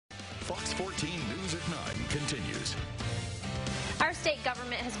Fox 14 News at 9 continues. Our state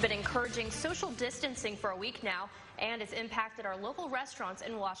government has been encouraging social distancing for a week now, and it's impacted our local restaurants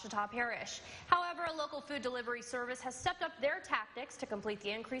in Ouachita Parish. However, a local food delivery service has stepped up their tactics to complete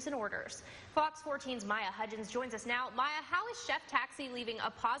the increase in orders. Fox 14's Maya Hudgens joins us now. Maya, how is Chef Taxi leaving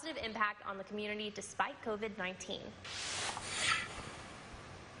a positive impact on the community despite COVID-19?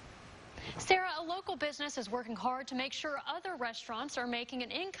 Sarah, a local business is working hard to make sure other restaurants are making an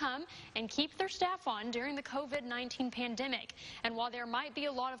income and keep their staff on during the COVID-19 pandemic. And while there might be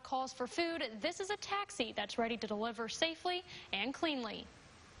a lot of calls for food, this is a taxi that's ready to deliver safely and cleanly.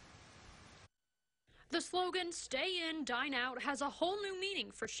 The slogan, "Stay in, dine out," has a whole new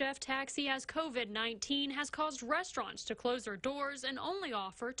meaning for Chef Taxi as COVID-19 has caused restaurants to close their doors and only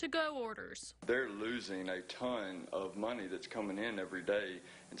offer to-go orders. They're losing a ton of money that's coming in every day,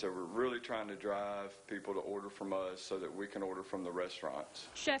 and so we're really trying to drive people to order from us so that we can order from the restaurants.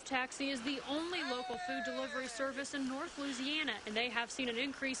 Chef Taxi is the only local food delivery service in North Louisiana, and they have seen an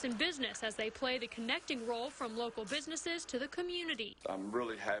increase in business as they play the connecting role from local businesses to the community. I'm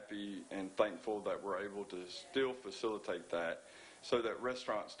really happy and thankful that we're able to still facilitate that so that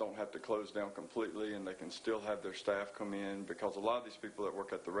restaurants don't have to close down completely and they can still have their staff come in, because a lot of these people that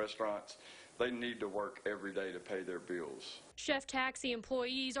work at the restaurants, they need to work every day to pay their bills. Chef Taxi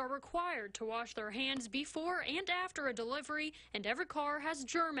employees are required to wash their hands before and after a delivery, and every car has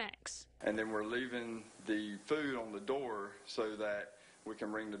Germ-X. And then we're leaving the food on the door so that we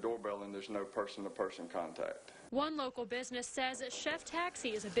can ring the doorbell and there's no person-to-person contact. One local business says that Chef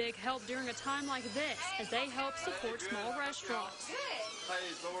Taxi is a big help during a time like this as they help support small restaurants. Hey,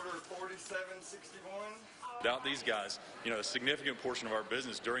 it's order 4761. Without these guys, a significant portion of our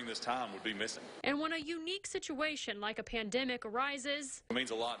business during this time would be missing. And when a unique situation like a pandemic arises, it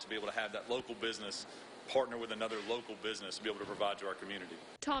means a lot to be able to have that local business partner with another local business to be able to provide to our community.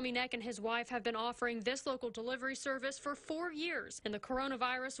 Tommy Neck and his wife have been offering this local delivery service for 4 years, and the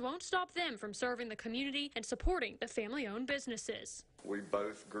coronavirus won't stop them from serving the community and supporting the family-owned businesses. We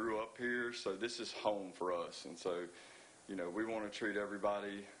both grew up here, so this is home for us, and so we want to treat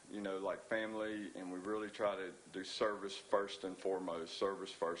everybody, like family, and we really try to do service first and foremost,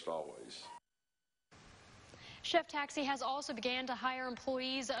 service first always. Chef Taxi has also began to hire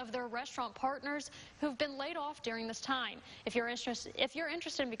employees of their restaurant partners who've been laid off during this time. If you're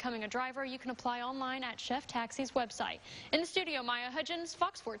interested in becoming a driver, you can apply online at Chef Taxi's website. In the studio, Maya Hudgens,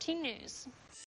 Fox 14 News.